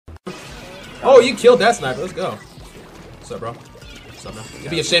Oh, you killed that sniper. Let's go. What's up, bro? What's up, man? It'd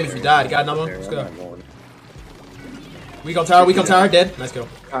be a shame if you died. You got another one? Let's go. Weak on tower, dead. Nice kill.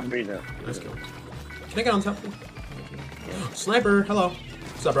 Nice kill. Can I get on top? Sniper, hello.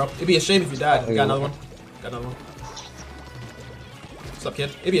 What's up, bro? It'd be a shame if you died. Got another one. Got another one. What's up,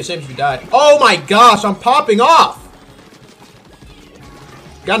 kid? It'd be a shame if you died. Oh my gosh, I'm popping off!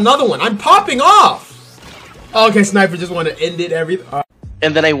 Got another one. I'm popping off! Oh, okay, sniper just want to end it everything.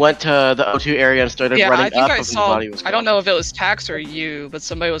 And then I went to the O2 area and started running up. I saw. I don't know if it was Tax or you, but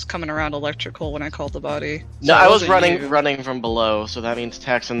somebody was coming around electrical when I called the body. No, I was running from below, so that means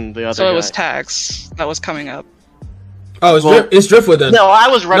Tax and the other. So it was Tax that was coming up. Oh, it's Driftwood then. No, I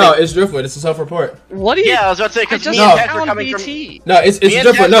was running. No, it's Driftwood. It's a self-report. What do you? Yeah, I was about to say because me and Tax were coming from. No, it's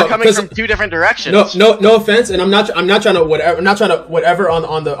Driftwood. No, coming from two different directions. No offense, and I'm not trying to whatever. I'm not trying to whatever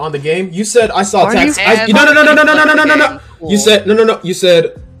on the game. You said I saw Tax. No. You said no. You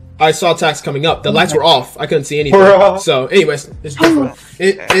said I saw Tax coming up. The lights were off. I couldn't see anything. So, anyways, it's Driftwood.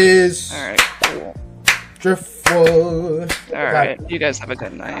 It is. All right. Cool. Driftwood. All right. You guys have a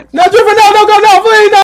good night. No, Driftwood. No, please. No.